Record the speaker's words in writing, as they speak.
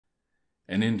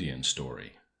An Indian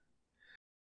Story.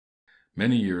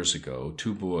 Many years ago,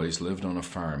 two boys lived on a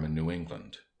farm in New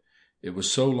England. It was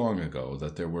so long ago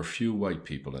that there were few white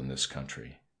people in this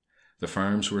country. The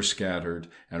farms were scattered,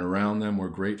 and around them were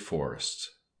great forests.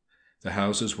 The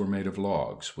houses were made of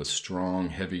logs, with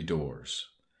strong, heavy doors.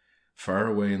 Far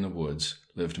away in the woods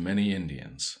lived many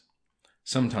Indians.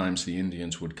 Sometimes the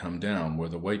Indians would come down where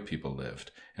the white people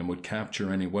lived, and would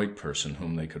capture any white person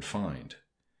whom they could find.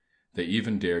 They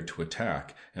even dared to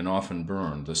attack, and often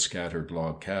burned the scattered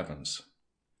log cabins.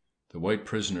 The white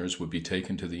prisoners would be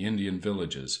taken to the Indian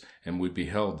villages, and would be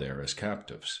held there as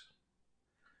captives.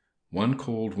 One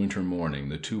cold winter morning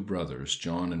the two brothers,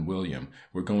 John and William,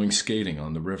 were going skating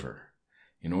on the river.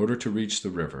 In order to reach the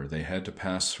river, they had to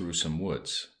pass through some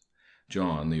woods.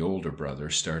 John, the older brother,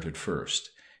 started first.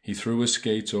 He threw his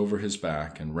skates over his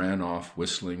back and ran off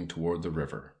whistling toward the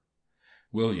river.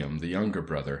 William, the younger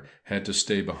brother, had to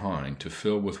stay behind to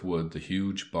fill with wood the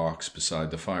huge box beside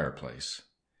the fireplace.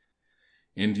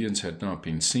 Indians had not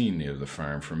been seen near the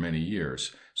farm for many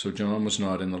years, so John was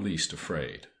not in the least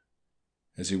afraid.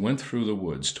 As he went through the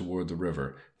woods toward the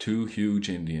river, two huge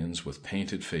Indians with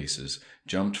painted faces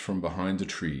jumped from behind the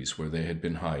trees where they had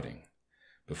been hiding.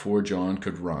 Before John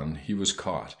could run, he was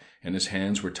caught, and his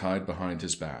hands were tied behind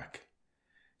his back.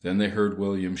 Then they heard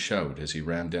William shout as he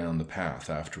ran down the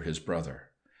path after his brother.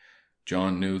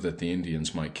 John knew that the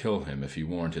Indians might kill him if he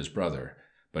warned his brother,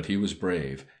 but he was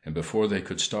brave, and before they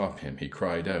could stop him, he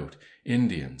cried out,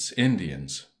 "Indians!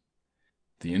 Indians!"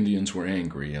 The Indians were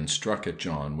angry and struck at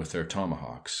John with their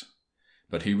tomahawks.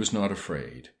 But he was not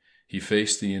afraid. He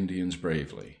faced the Indians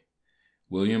bravely.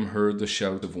 William heard the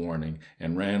shout of warning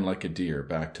and ran like a deer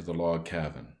back to the log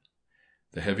cabin.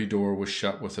 The heavy door was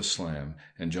shut with a slam,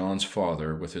 and John's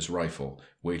father, with his rifle,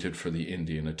 waited for the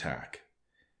Indian attack.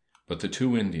 But the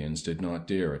two Indians did not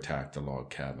dare attack the log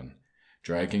cabin.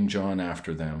 Dragging John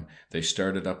after them, they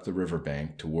started up the river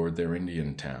bank toward their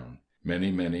Indian town,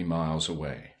 many, many miles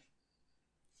away.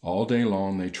 All day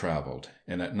long they traveled,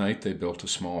 and at night they built a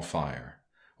small fire.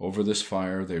 Over this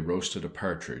fire they roasted a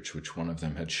partridge which one of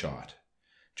them had shot.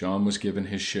 John was given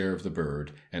his share of the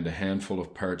bird and a handful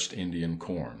of parched Indian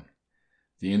corn.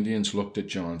 The Indians looked at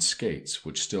John's skates,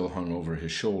 which still hung over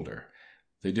his shoulder.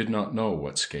 They did not know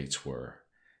what skates were.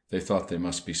 They thought they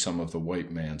must be some of the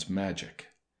white man's magic.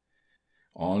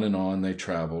 On and on they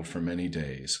traveled for many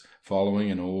days, following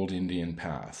an old Indian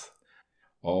path.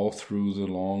 All through the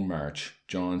long march,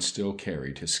 John still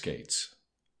carried his skates.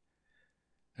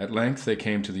 At length they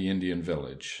came to the Indian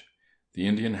village. The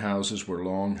Indian houses were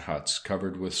long huts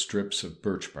covered with strips of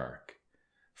birch bark.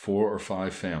 4 or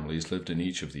 5 families lived in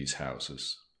each of these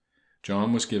houses.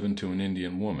 John was given to an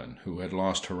Indian woman who had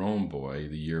lost her own boy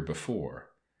the year before.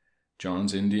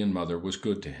 John's Indian mother was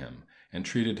good to him, and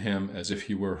treated him as if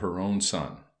he were her own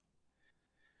son.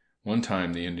 One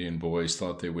time the Indian boys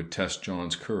thought they would test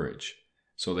John's courage,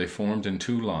 so they formed in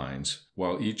 2 lines,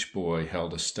 while each boy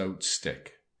held a stout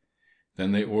stick.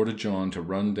 Then they ordered John to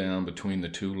run down between the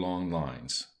 2 long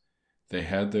lines. They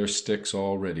had their sticks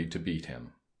all ready to beat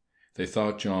him. They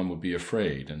thought John would be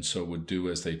afraid, and so would do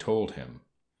as they told him.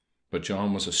 But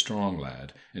John was a strong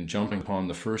lad, and jumping upon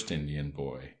the first Indian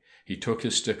boy, he took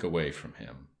his stick away from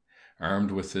him.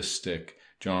 Armed with this stick,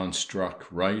 John struck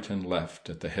right and left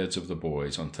at the heads of the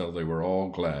boys until they were all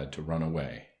glad to run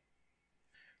away.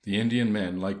 The Indian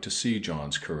men liked to see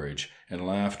John's courage, and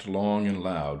laughed long and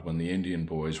loud when the Indian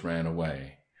boys ran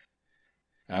away.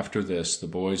 After this, the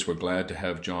boys were glad to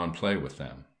have John play with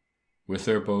them. With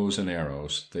their bows and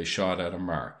arrows, they shot at a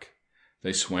mark.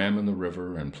 They swam in the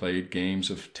river and played games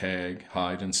of tag,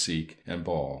 hide and seek, and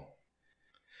ball.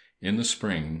 In the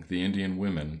spring, the Indian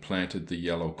women planted the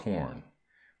yellow corn.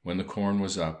 When the corn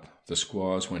was up, the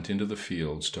squaws went into the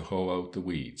fields to hoe out the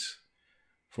weeds.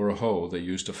 For a hoe, they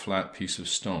used a flat piece of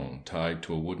stone tied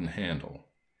to a wooden handle.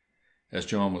 As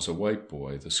John was a white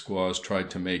boy, the squaws tried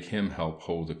to make him help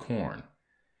hoe the corn.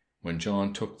 When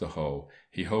John took the hoe,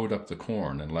 he hoed up the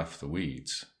corn and left the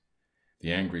weeds.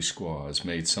 The angry squaws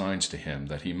made signs to him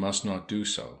that he must not do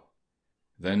so.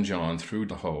 Then John threw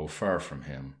the hoe far from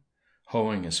him.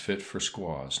 "Hoeing is fit for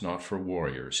squaws, not for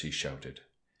warriors," he shouted.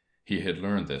 He had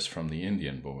learned this from the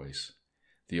Indian boys.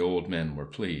 The old men were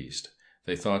pleased.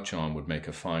 They thought John would make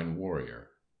a fine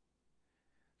warrior.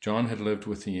 John had lived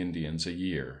with the Indians a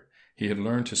year. He had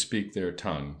learned to speak their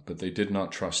tongue, but they did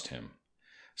not trust him.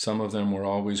 Some of them were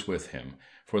always with him,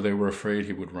 for they were afraid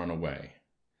he would run away.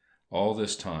 All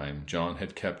this time John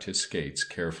had kept his skates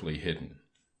carefully hidden.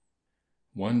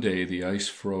 One day the ice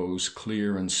froze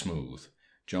clear and smooth.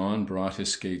 John brought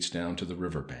his skates down to the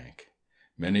river bank.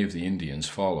 Many of the Indians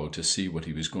followed to see what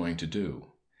he was going to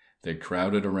do. They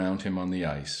crowded around him on the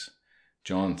ice.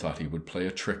 John thought he would play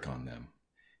a trick on them.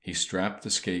 He strapped the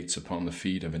skates upon the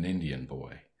feet of an Indian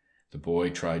boy. The boy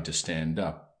tried to stand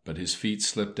up, but his feet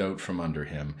slipped out from under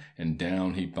him, and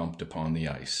down he bumped upon the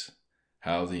ice.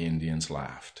 How the Indians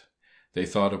laughed! They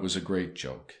thought it was a great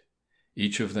joke.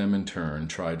 Each of them in turn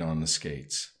tried on the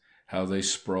skates. How they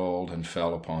sprawled and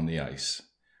fell upon the ice!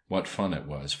 What fun it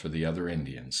was for the other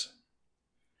Indians!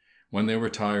 When they were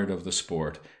tired of the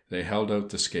sport, they held out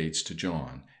the skates to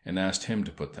John, and asked him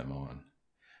to put them on.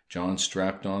 John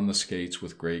strapped on the skates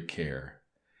with great care.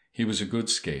 He was a good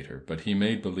skater, but he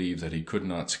made believe that he could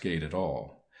not skate at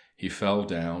all. He fell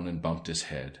down and bumped his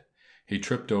head. He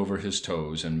tripped over his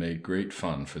toes and made great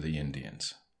fun for the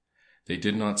Indians. They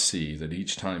did not see that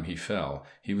each time he fell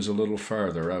he was a little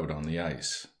farther out on the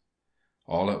ice.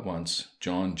 All at once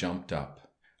John jumped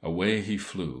up. Away he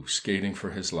flew, skating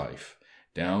for his life.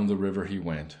 Down the river he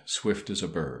went, swift as a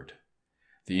bird.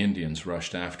 The Indians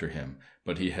rushed after him,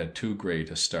 but he had too great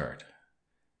a start.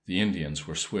 The Indians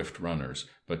were swift runners,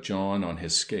 but John on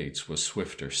his skates was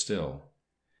swifter still.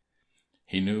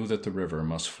 He knew that the river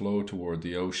must flow toward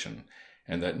the ocean,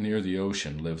 and that near the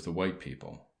ocean lived the white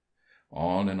people.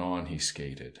 On and on he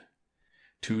skated.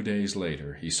 2 days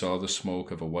later he saw the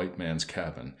smoke of a white man's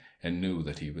cabin and knew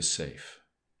that he was safe.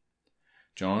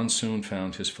 John soon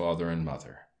found his father and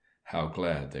mother. How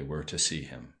glad they were to see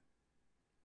him.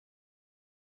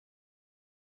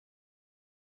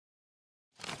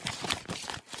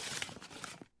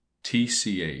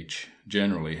 TCH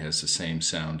generally has the same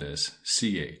sound as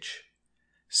CH.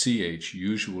 CH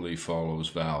usually follows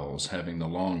vowels having the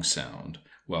long sound,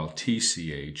 while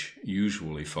TCH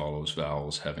usually follows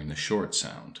vowels having the short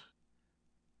sound.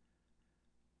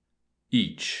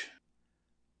 Each,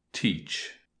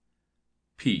 teach,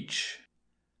 peach,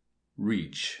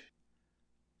 reach,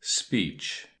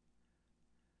 speech,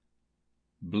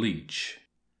 bleach,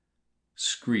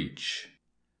 screech,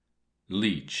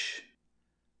 leech,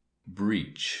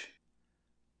 breach,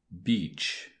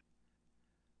 beach,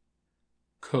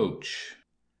 coach,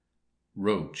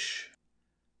 roach,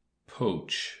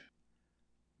 poach,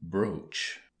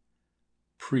 broach,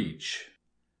 preach,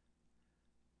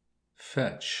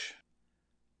 fetch,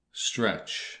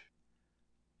 stretch,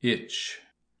 itch,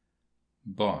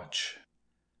 botch,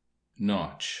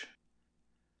 notch,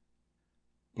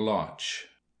 blotch,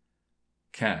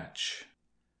 catch,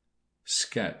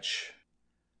 sketch,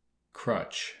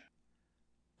 crutch,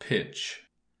 pitch,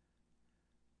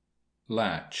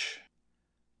 latch,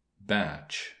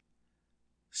 batch,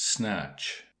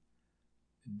 snatch,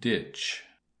 ditch,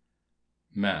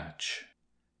 match,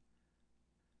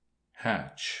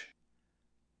 hatch,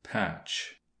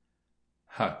 patch,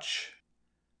 hutch,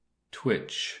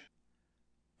 twitch,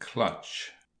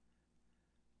 clutch,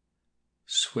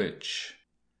 switch,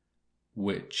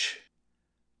 witch,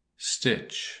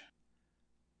 stitch,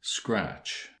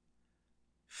 scratch,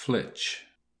 flitch,